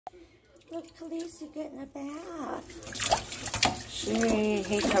Look, Khaleesi getting a bath. She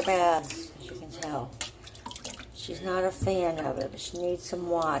hates her baths, as you can tell. She's not a fan of it, but she needs some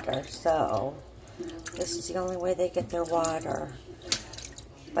water. So this is the only way they get their water,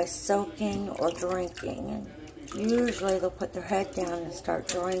 by soaking or drinking. And usually they'll put their head down and start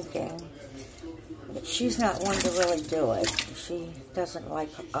drinking. But she's not one to really do it. She doesn't like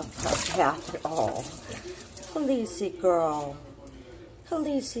a bath at all. Khaleesi girl.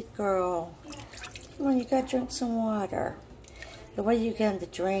 Khaleesi girl. Come on, you gotta drink some water. The way you get them to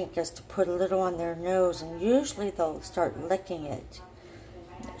drink is to put a little on their nose, and usually they'll start licking it.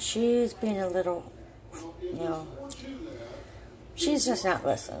 She's being a little, you know, she's just not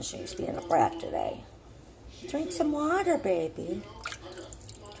listening. She's being a brat today. Drink some water, baby.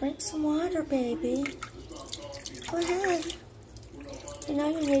 Drink some water, baby. Go ahead. You know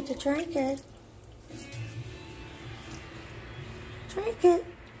you need to drink it. Drink it.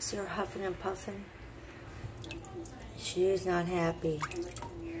 See her huffing and puffing? She's not happy.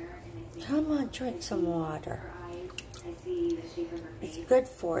 Come on, drink some water. It's good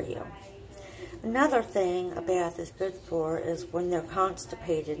for you. Another thing a bath is good for is when they're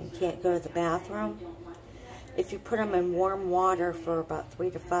constipated and can't go to the bathroom. If you put them in warm water for about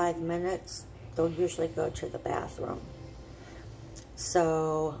 3 to 5 minutes, they'll usually go to the bathroom.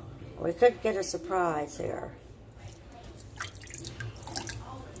 So we could get a surprise here.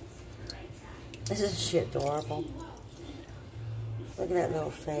 Isn't she adorable? Look at that little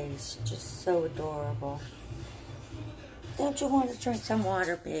face. Just so adorable. Don't you want to drink some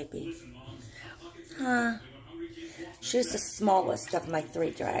water, baby? Huh? She's the smallest of my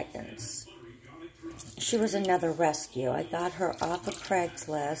 3 dragons. She was another rescue. I got her off of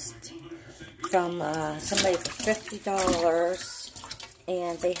Craigslist from somebody for $50.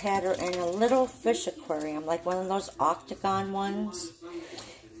 And they had her in a little fish aquarium, like one of those octagon ones.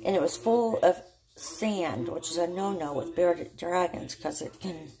 And it was full of sand, which is a no-no with bearded dragons because it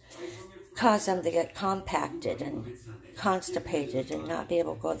can cause them to get compacted and constipated and not be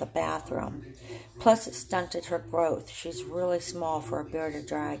able to go to the bathroom. Plus, it stunted her growth. She's really small for a bearded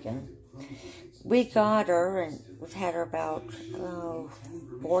dragon. We got her, and we've had her about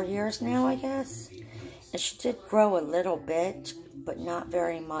 4 years now, I guess. And she did grow a little bit, but not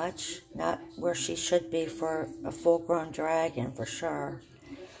very much. Not where she should be for a full-grown dragon, for sure.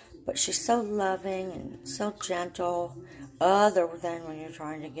 But she's so loving and so gentle, other than when you're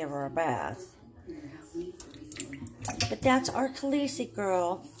trying to give her a bath. But that's our Khaleesi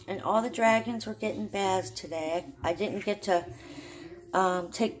girl. And all the dragons were getting baths today. I didn't get to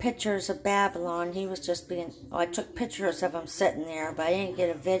take pictures of Babylon. He was just being... Well, I took pictures of him sitting there, but I didn't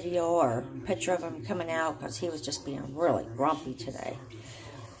get a video or picture of him coming out because he was just being really grumpy today.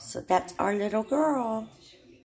 So that's our little girl.